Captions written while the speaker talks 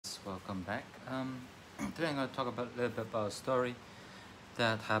welcome back. Today I'm going to talk about a little bit about a story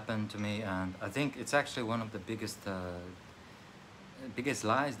that happened to me, and I think it's actually one of the biggest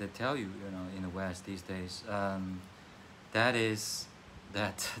lies they tell you, in the West these days. That is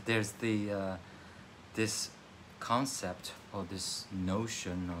that there's this concept or this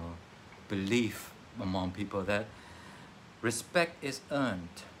notion or belief among people that respect is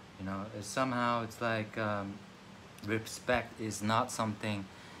earned. Somehow it's like respect is not something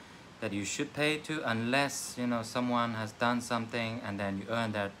that you should pay to unless someone has done something and then you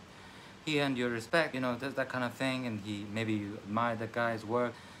earn that. He earned your respect, that kind of thing, and maybe you admire the guy's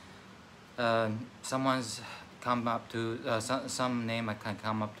work. Someone's come up to some name I can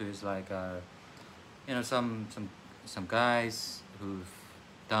come up to is like some guys who've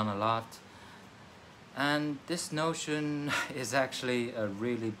done a lot, and this notion is actually a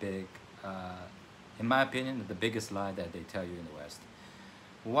really big, in my opinion, the biggest lie that they tell you in the West.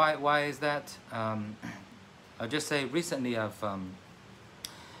 Why is that? I'll just say recently I've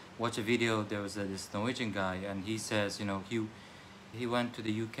watched a video. There was this Norwegian guy, and he says he went to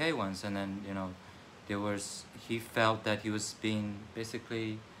the UK once, and then he felt that he was being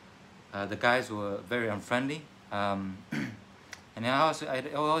basically the guys were very unfriendly, and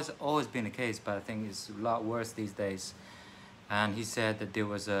it always been the case, but I think it's a lot worse these days. And he said that there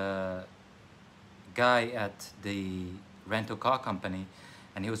was a guy at the rental car company,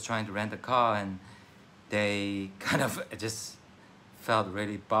 and he was trying to rent a car, and they kind of just felt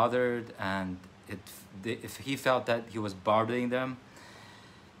really bothered, and if he felt that he was bothering them,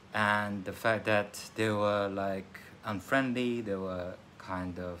 and the fact that they were like unfriendly, they were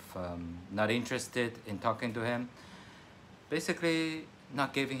kind of not interested in talking to him, basically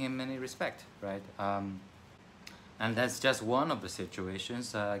not giving him any respect, right? And that's just one of the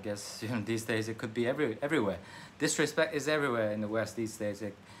situations. I guess these days it could be everywhere. Disrespect is everywhere in the West these days.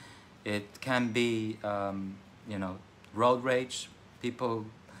 It can be road rage, people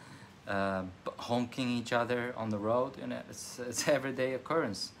honking each other on the road. It's everyday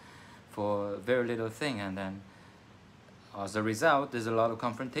occurrence for very little thing, and then as a result, there's a lot of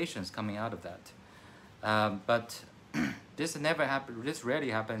confrontations coming out of that. But this never happen. This rarely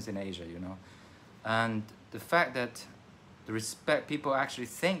happens in Asia, and the fact that the respect, people actually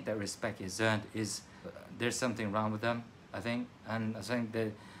think that respect is earned, there's something wrong with them, I think. And I think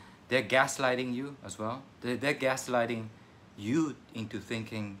that they're gaslighting you as well. They're gaslighting you into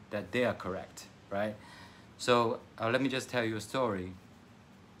thinking that they are correct, right? So let me just tell you a story.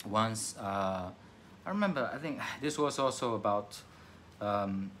 Once, I remember, I think this was also about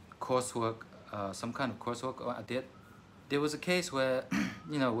coursework, some kind of coursework I did. There was a case where,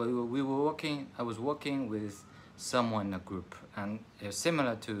 we were working, I was working with someone in a group, and it was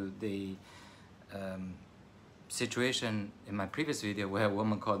similar to the situation in my previous video where a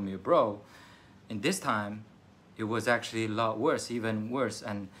woman called me a bro. In this time, it was actually a lot worse, even worse.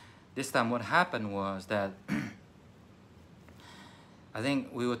 And this time what happened was that I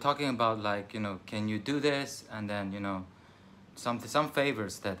think we were talking about like, can you do this? And then, some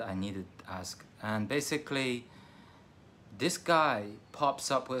favors that I needed to ask. And basically, this guy pops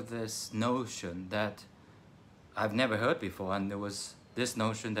up with this notion that I've never heard before, and there was this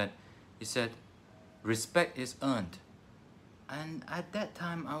notion that he said, respect is earned. And at that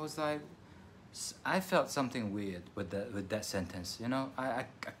time, I was like, I felt something weird with that sentence. I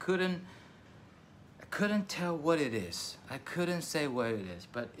couldn't tell what it is. I couldn't say what it is,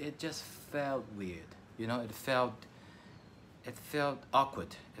 but it just felt weird. It felt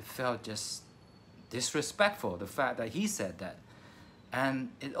awkward. It felt just disrespectful, the fact that he said that. And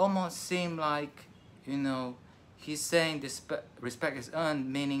it almost seemed like, he's saying this respect is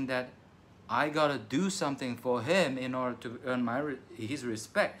earned, meaning that I gotta do something for him in order to earn his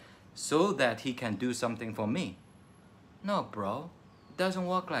respect so that he can do something for me. No, bro, it doesn't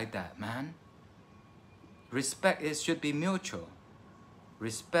work like that, man. Respect should be mutual.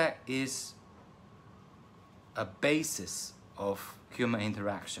 Respect is a basis of human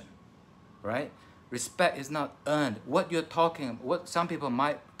interaction, right? Respect is not earned. What you're talking about, what some people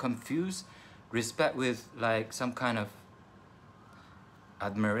might confuse respect with like some kind of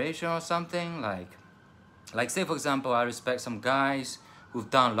admiration or something, like say for example, I respect some guys who've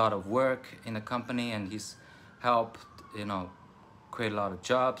done a lot of work in a company and he's helped, create a lot of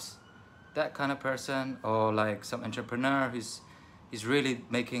jobs, that kind of person. Or like some entrepreneur he's really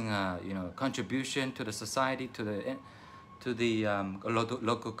making a contribution to the society, to the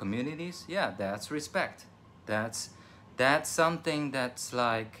local communities. Yeah, that's respect. That's something that's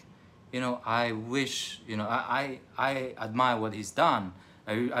like, I wish, I admire what he's done.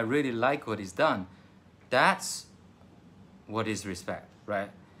 I really like what he's done. That's what is respect,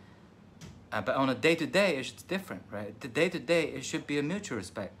 right? But on a day-to-day, it's different, right? The day-to-day, it should be a mutual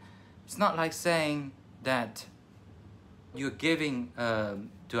respect. It's not like saying that you're giving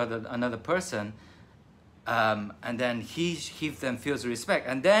to another person, and then he then feels respect,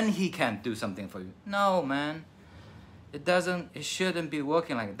 and then he can do something for you. No, man. It shouldn't be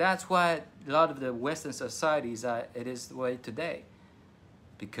working like that. That's why a lot of the Western societies it is the way today.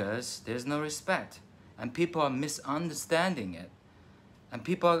 Because there's no respect. And people are misunderstanding it. And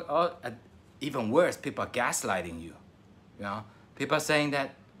people are, even worse, people are gaslighting you. You know? People are saying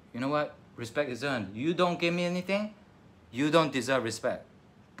that, you know what, respect is earned. You don't give me anything, you don't deserve respect.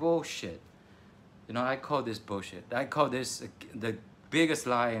 Bullshit. You know, I call this bullshit. I call this the biggest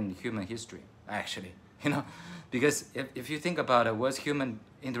lie in human history, actually. You know, because if you think about it, what's human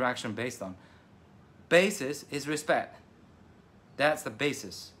interaction based on? Basis is respect. That's the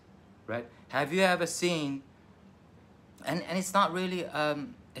basis, right? Have you ever seen? And it's not really I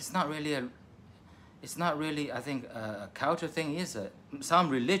think a culture thing is some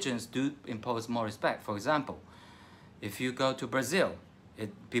religions do impose more respect. For example, if you go to Brazil,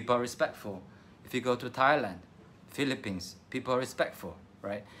 people are respectful. If you go to Thailand, Philippines, people are respectful,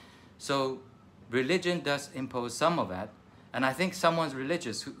 right? So religion does impose some of that, and I think someone's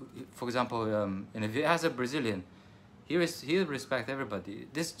religious, for example, and if he has a Brazilian, he'll respect everybody.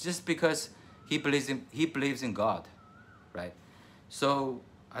 This just because he believes in God, right? So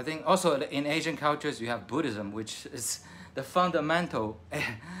I think also in Asian cultures you have Buddhism, which is the fundamental,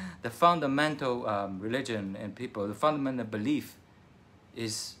 religion in people. The fundamental belief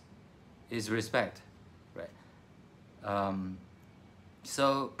is respect, right?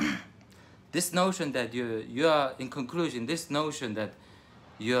 So this notion that you are, in conclusion, this notion that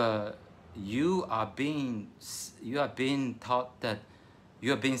you are being taught that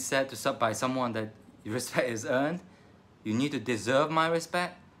you are being said to by someone that respect is earned, you need to deserve my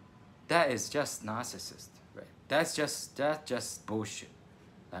respect, that is just narcissist, right? That's just bullshit,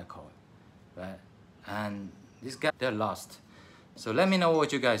 I call it, right? And these guys, they're lost. So let me know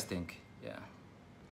what you guys think.